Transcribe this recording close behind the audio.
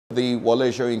The Wole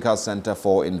Soyinka Centre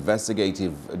for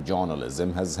Investigative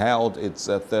Journalism has held its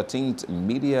 13th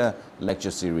media lecture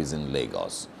series in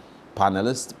Lagos.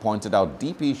 Panelists pointed out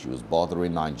deep issues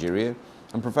bothering Nigeria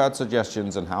and preferred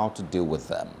suggestions on how to deal with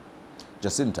them.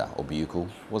 Jacinta Obiukwu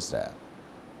was there.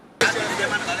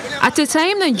 At a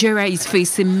time Nigeria is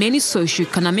facing many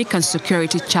socio-economic and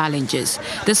security challenges,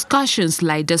 discussions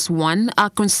like this one are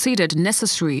considered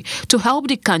necessary to help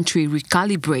the country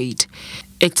recalibrate.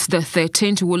 It's the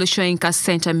 13th Wole Soyinka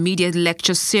Centre Media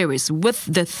Lecture Series with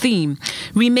the theme,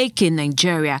 Remaking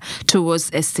Nigeria Towards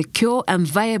a Secure and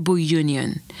Viable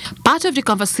Union. Part of the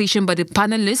conversation by the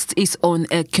panelists is on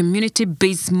a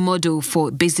community-based model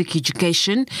for basic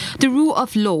education, the rule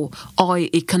of law, oil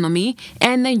economy,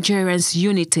 and Nigerians'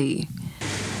 unity.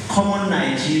 Common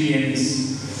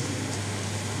Nigerians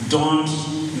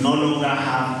no longer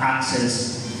have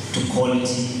access to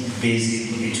quality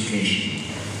basic education.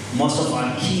 Most of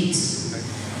our kids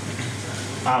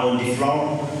are on the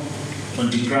floor, on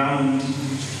the ground,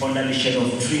 under the shade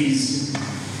of trees,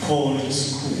 called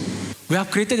school. We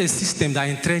have created a system that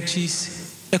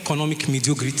entrenches economic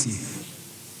mediocrity.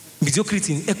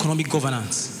 Mediocrity in economic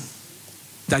governance.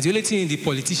 That the only thing the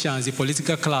politicians, the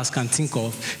political class can think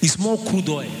of is more crude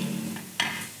oil.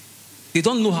 They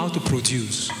don't know how to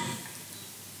produce.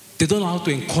 They don't know how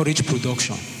to encourage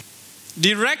production.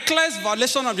 The reckless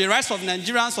violation of the rights of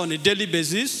Nigerians on a daily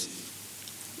basis,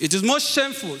 it is most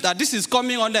shameful that this is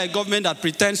coming under a government that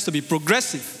pretends to be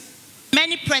progressive.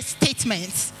 Many press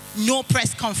statements, no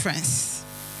press conference.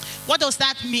 What does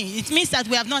that mean? It means that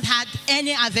we have not had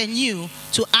any avenue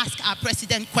to ask our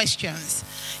president questions.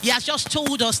 He has just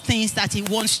told us things that he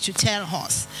wants to tell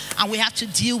us, and we have to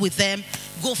deal with them,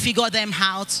 go figure them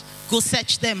out, go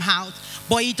search them out.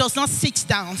 But he does not sit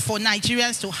down for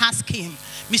Nigerians to ask him,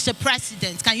 Mr.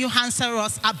 President, can you answer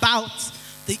us about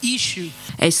the issue?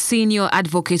 A senior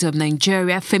advocate of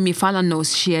Nigeria, Femi Falana,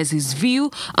 shares his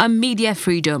view on media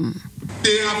freedom.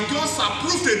 They have just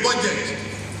approved a budget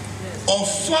of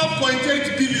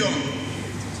 4.8 billion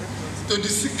to the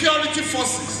security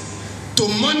forces to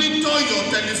monitor your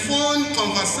telephone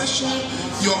conversation,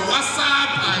 your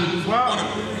WhatsApp, and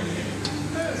whatever.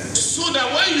 So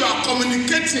that when you are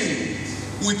communicating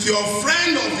with your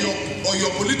friend or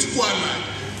your political ally,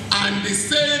 and they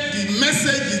say the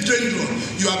message is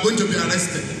dangerous, you are going to be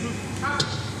arrested.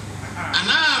 And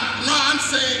I'm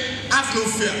saying, have no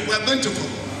fear, we are going to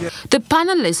go. The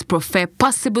panelists prefer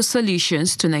possible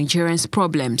solutions to Nigerians'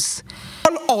 problems.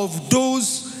 All of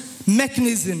those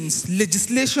mechanisms,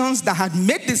 legislations that had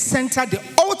made the center the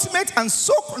ultimate and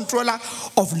sole controller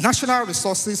of national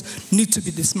resources need to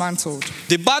be dismantled.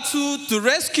 The battle to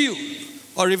rescue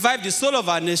or revive the soul of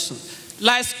our nation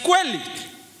lies squarely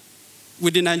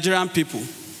with the Nigerian people,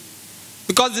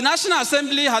 because the National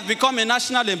Assembly has become a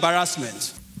national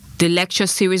embarrassment. The lecture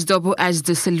series double as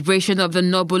the celebration of the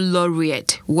Nobel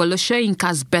laureate, Wole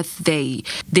Soyinka's birthday.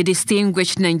 The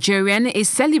distinguished Nigerian is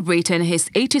celebrating his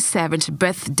 87th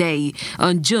birthday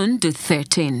on June the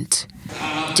 13th.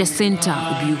 Jacinta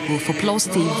Obiukwu for Plus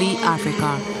TV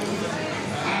Africa.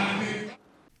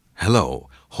 Hello,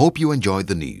 hope you enjoyed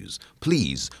the news.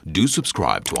 Please do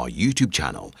subscribe to our YouTube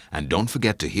channel and don't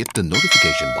forget to hit the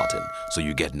notification button so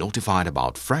you get notified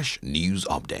about fresh news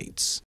updates.